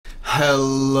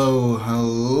Hello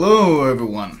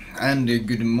everyone, and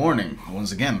good morning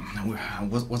once again.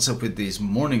 What's up with these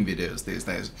morning videos these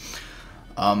days?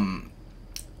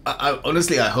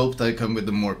 Honestly, I hoped I come with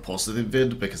a more positive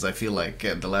vid, because I feel like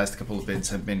the last couple of vids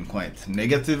have been quite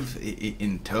negative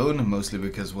in tone, mostly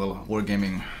because, well,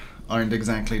 Wargaming aren't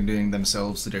exactly doing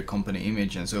themselves, their company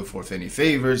image and so forth, any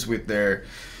favors with their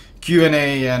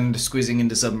Q&A and squeezing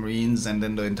into submarines, and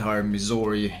then the entire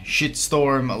Missouri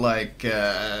shitstorm, like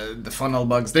the funnel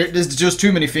bugs. There's just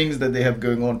too many things that they have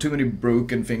going on, too many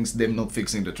broken things, them not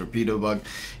fixing the torpedo bug.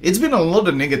 It's been a lot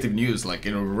of negative news, like,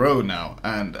 in a row now,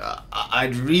 and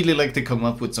I'd really like to come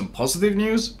up with some positive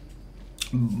news,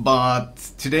 but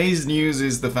today's news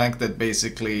is the fact that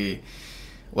basically,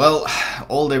 well,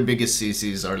 all their biggest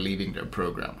CCs are leaving their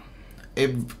program.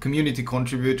 If community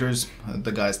contributors,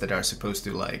 the guys that are supposed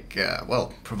to, like,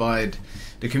 well, provide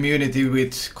the community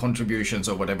with contributions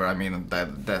or whatever. I mean,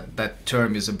 that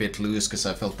term is a bit loose, because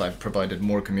I felt I've provided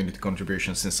more community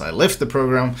contributions since I left the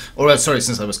program, or sorry,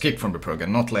 since I was kicked from the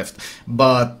program, not left.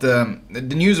 But the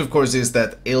news, of course, is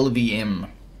that LVM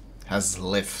has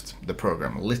left the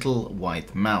program, Little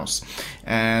White Mouse.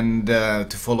 And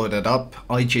to follow that up,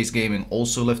 iChase Gaming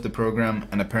also left the program,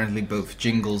 and apparently both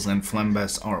Jingles and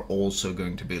Flambas are also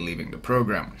going to be leaving the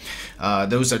program.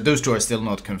 Those two are still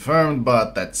not confirmed,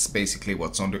 but that's basically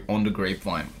what's on the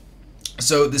grapevine.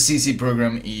 So the CC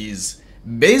program is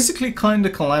basically kind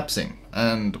of collapsing,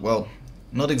 and, well,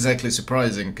 not exactly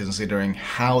surprising considering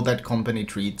how that company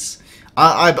treats.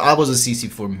 I was a CC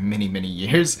for many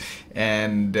years,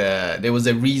 and there was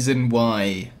a reason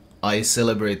why I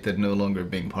celebrated no longer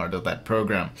being part of that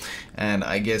program, and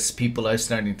I guess people are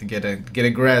starting to get a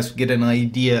grasp, get an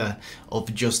idea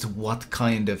of just what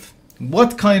kind of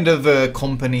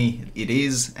company it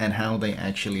is, and how they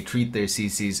actually treat their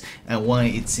CCs, and why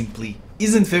it simply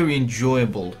isn't very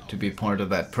enjoyable to be part of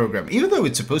that program, even though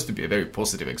it's supposed to be a very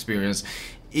positive experience.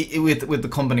 With the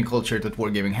company culture that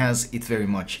Wargaming has, it very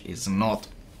much is not.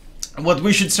 What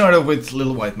we should start off with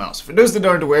Little White Mouse. For those that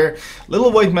aren't aware,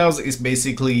 Little White Mouse is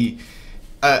basically,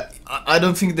 I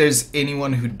don't think there's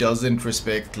anyone who doesn't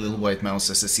respect Little White Mouse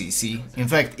as a CC. In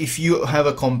fact, if you have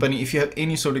a company, if you have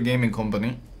any sort of gaming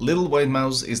company, Little White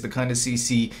Mouse is the kind of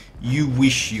CC you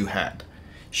wish you had.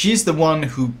 She's the one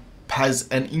who has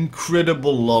an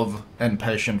incredible love and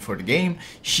passion for the game.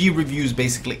 She reviews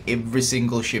basically every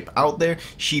single ship out there.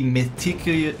 She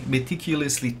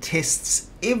meticulously tests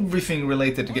everything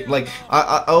related to game. Like,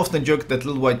 I often joke that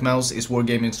Little White Mouse is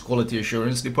Wargaming's quality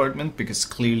assurance department, because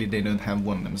clearly they don't have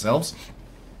one themselves,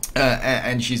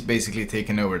 and she's basically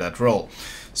taken over that role.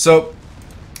 So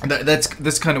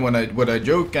that's kind of what I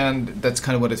joke, and that's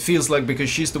kind of what it feels like, because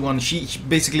she's the one, she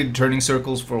basically turning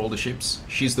circles for all the ships.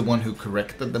 She's the one who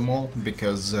corrected them all,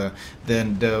 because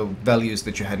then the values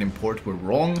that you had in port were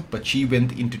wrong, but she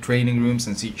went into training rooms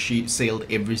and she sailed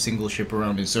every single ship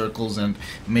around in circles and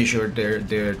measured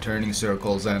their turning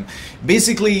circles, and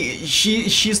basically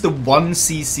she's the one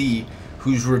CC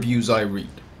whose reviews I read,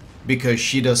 because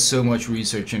she does so much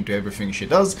research into everything she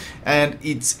does, and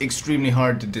it's extremely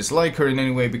hard to dislike her in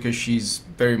any way, because she's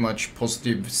very much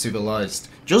positive, civilized,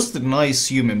 just a nice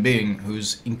human being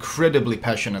who's incredibly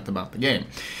passionate about the game.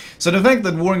 So the fact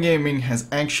that Wargaming has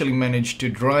actually managed to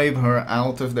drive her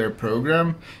out of their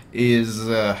program is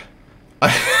I'm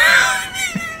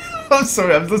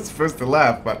sorry, I'm not supposed to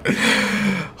laugh, but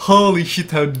holy shit,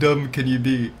 how dumb can you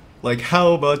be? Like,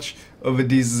 how much of a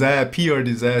PR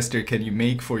disaster can you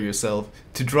make for yourself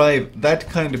to drive that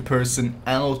kind of person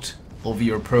out of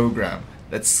your program?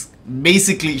 That's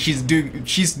basically,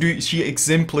 she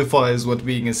exemplifies what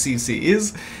being a CC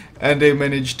is, and they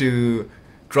managed to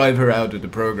drive her out of the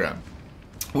program,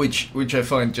 which I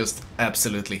find just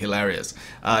absolutely hilarious.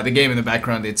 The game in the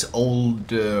background, it's old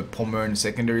Pommern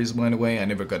secondaries, by the way. I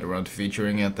never got around to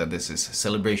featuring it, that this is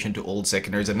celebration to old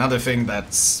secondaries, another thing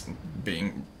that's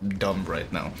being dumb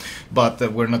right now, but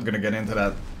we're not gonna get into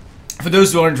that. For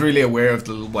those who aren't really aware of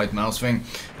the Little White Mouse thing,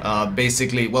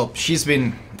 basically, well, she's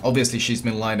been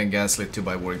lied and gaslit to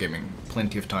by Wargaming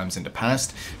plenty of times in the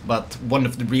past, but one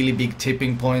of the really big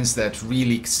tipping points that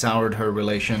really soured her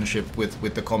relationship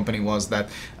with the company was that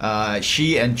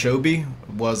she and Chobi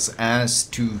was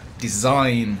asked to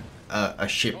design a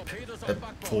ship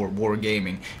for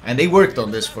Wargaming, and they worked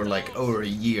on this for like over a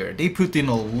year. They put in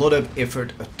a lot of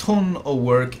effort, a ton of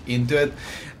work into it,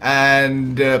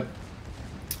 and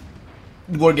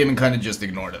Wargaming kind of just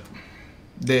ignored it.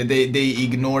 They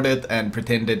ignored it and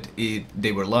pretended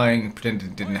they were lying,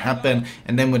 pretended it didn't happen,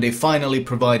 and then when they finally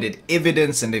provided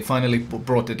evidence and they finally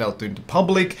brought it out into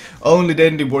public, only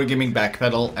then did Wargaming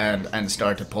backpedal and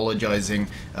start apologizing,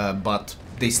 but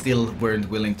they still weren't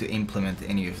willing to implement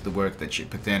any of the work that she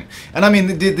put in. And I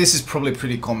mean, this is probably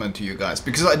pretty common to you guys,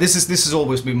 because this has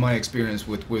always been my experience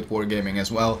with wargaming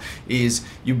as well, is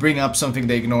you bring up something,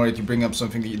 they ignore it, you bring up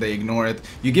something, they ignore it,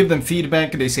 you give them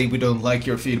feedback, they say we don't like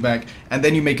your feedback, and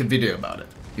then you make a video about it.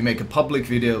 You make a public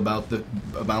video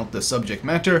about the subject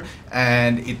matter,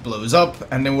 and it blows up,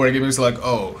 and then wargaming is like,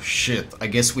 oh shit, I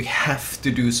guess we have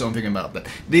to do something about that.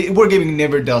 Wargaming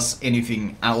never does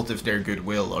anything out of their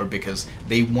goodwill or because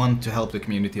they want to help the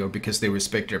community or because they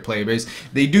respect their player base.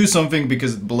 They do something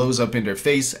because it blows up in their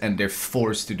face and they're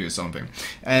forced to do something.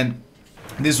 And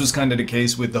this was kind of the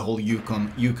case with the whole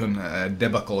Yukon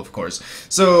debacle, of course.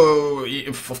 So,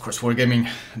 of course, wargaming,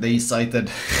 they cited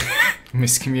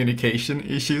miscommunication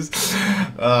issues,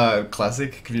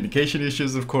 classic communication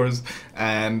issues, of course,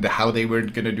 and how they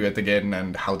weren't gonna do it again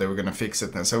and how they were gonna fix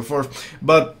it and so forth.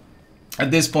 But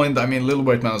at this point, I mean, Little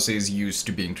White Mouse is used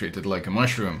to being treated like a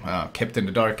mushroom, kept in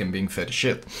the dark and being fed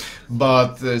shit.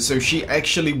 But so she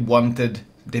actually wanted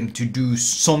them to do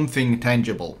something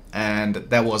tangible, and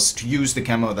that was to use the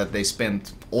camo that they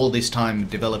spent all this time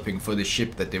developing for the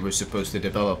ship that they were supposed to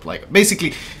develop. Like,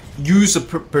 basically use a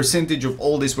percentage of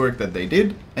all this work that they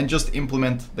did and just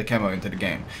implement the camo into the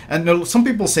game. And some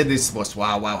people said this was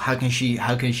wow, how can she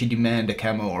demand a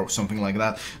camo or something like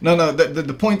that. No,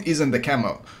 the point isn't the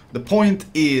camo. The point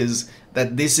is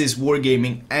that this is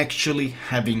wargaming actually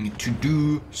having to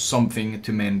do something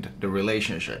to mend the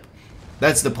relationship.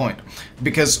 That's the point,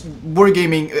 because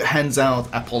wargaming hands out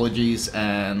apologies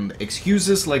and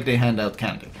excuses like they hand out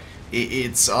candy.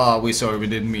 It's, we're sorry, we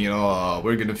didn't mean,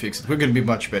 we're gonna fix it, we're gonna be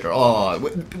much better,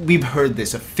 we've heard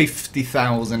this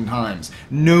 50,000 times.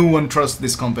 No one trusts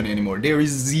this company anymore. There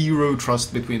is zero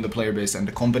trust between the player base and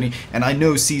the company, and I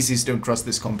know CCs don't trust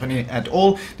this company at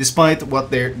all, despite what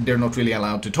they're not really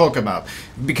allowed to talk about.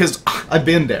 Because I've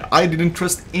been there, I didn't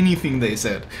trust anything they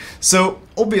said. So,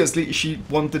 obviously, she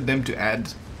wanted them to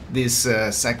add this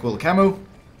Sackwell camo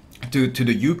to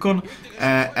the Yukon,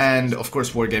 and of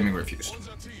course wargaming refused.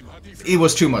 It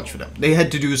was too much for them. They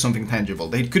had to do something tangible.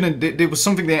 They couldn't, there was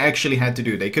something they actually had to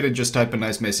do. They couldn't just type a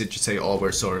nice message and say, oh,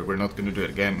 we're sorry, we're not going to do it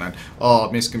again, and oh,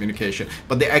 miscommunication.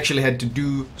 But they actually had to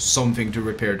do something to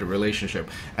repair the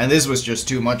relationship. And this was just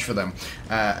too much for them.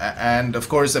 And of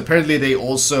course, apparently they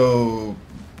also,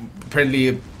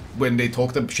 when they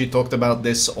she talked about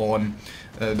this on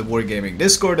the Wargaming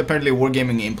Discord, apparently a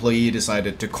Wargaming employee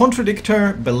decided to contradict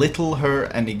her, belittle her,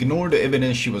 and ignore the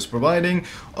evidence she was providing,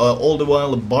 all the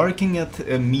while barking at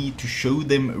me to show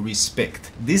them respect.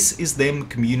 This is them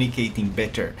communicating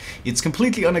better. It's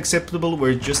completely unacceptable,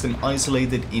 we're just an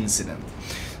isolated incident.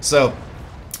 So,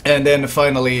 and then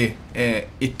finally,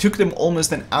 it took them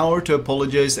almost an hour to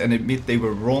apologize and admit they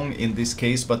were wrong in this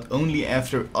case, but only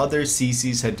after other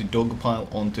CCs had to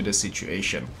dogpile onto the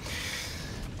situation.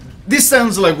 This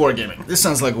sounds like wargaming. This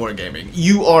sounds like wargaming.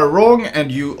 You are wrong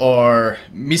and you are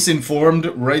misinformed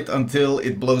right until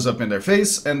it blows up in their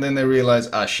face, and then they realize,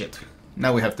 ah shit,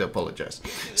 now we have to apologize.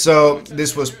 So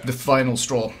this was the final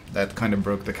straw that kind of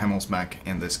broke the camel's back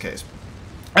in this case.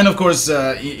 And of course,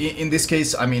 in this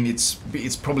case, I mean,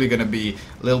 it's probably gonna be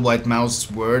Little White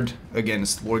Mouse's word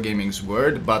against Wargaming's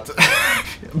word, but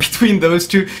between those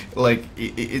two, like,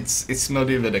 it's not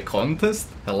even a contest.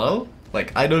 Hello?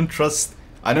 Like, I don't trust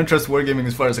Wargaming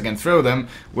as far as I can throw them,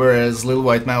 whereas Little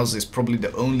White Mouse is probably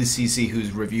the only CC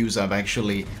whose reviews I've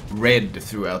actually read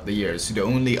throughout the years. The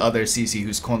only other CC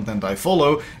whose content I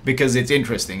follow because it's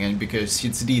interesting and because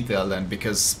it's detailed and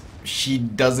because she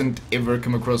doesn't ever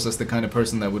come across as the kind of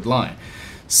person that would lie.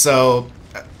 So,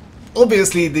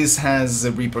 obviously this has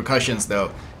repercussions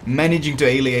though. Managing to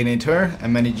alienate her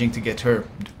and managing to get her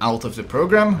out of the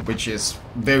program, which is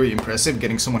very impressive.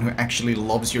 Getting someone who actually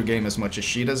loves your game as much as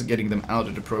she does, getting them out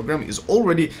of the program is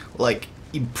already, like,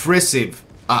 impressive.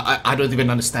 I don't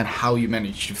even understand how you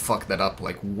managed to fuck that up.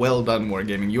 Like, well done,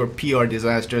 Wargaming. Your PR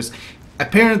disasters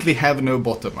apparently have no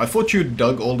bottom. I thought you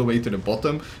dug all the way to the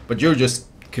bottom, but you're just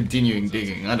continuing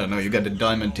digging. I don't know, you got a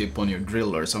diamond tip on your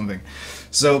drill or something.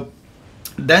 So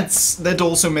that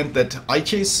also meant that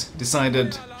iChase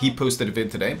decided, he posted a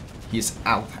vid today, he's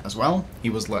out as well. He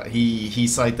was like, he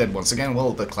cited once again,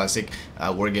 well, the classic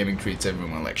Wargaming treats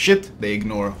everyone like shit, they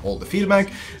ignore all the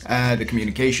feedback, the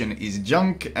communication is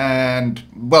junk, and,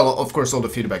 well, of course all the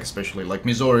feedback, especially like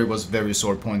Missouri, was very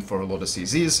sore point for a lot of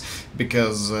CZs,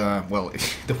 because, well,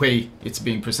 the way it's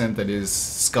being presented is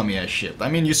scummy as shit. I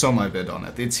mean, you saw my vid on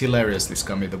it, it's hilariously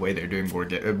scummy the way they're doing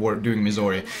doing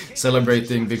Missouri,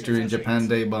 celebrating Victory in Japan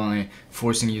Day by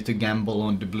forcing you to gamble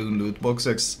on the balloon loot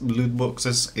boxes.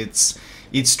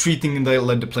 It's treating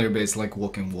the player base like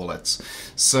walking wallets.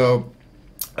 So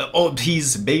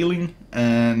He's bailing,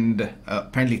 and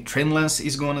apparently Trendless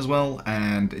is gone as well,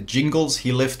 and Jingles,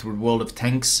 he left with World of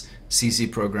Tanks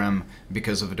CC program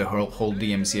because of the whole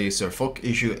DMCA Sir Fock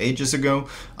issue ages ago,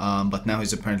 but now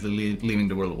he's apparently leaving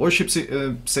the World of Warship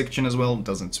section as well,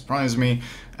 doesn't surprise me,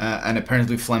 and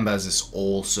apparently Flambaz is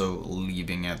also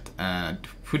leaving it, and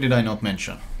who did I not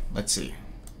mention? Let's see.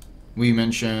 We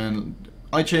mentioned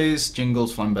iChase,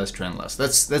 Jingles, Flambaz, Trendless.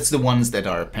 That's the ones that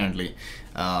are apparently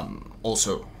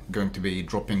also going to be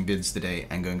dropping bids today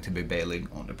and going to be bailing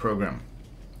on the program.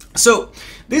 So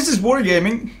this is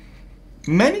Wargaming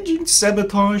managing to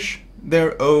sabotage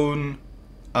their own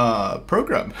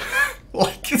program.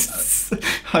 Like,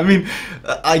 I mean,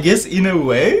 I guess in a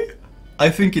way, I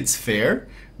think it's fair,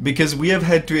 because we have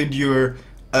had to endure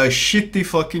a shitty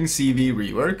fucking CV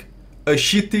rework, a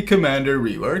shitty Commander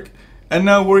rework, and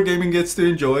now Wargaming gets to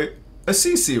enjoy a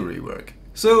CC rework.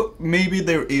 So maybe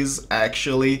there is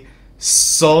actually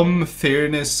some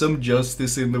fairness, some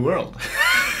justice in the world.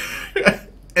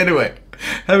 Anyway,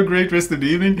 have a great rest of the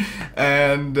evening,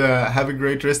 and have a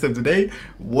great rest of the day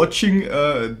watching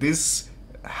this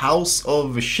house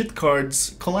of shit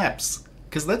cards collapse,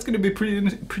 because that's going to be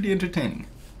pretty entertaining.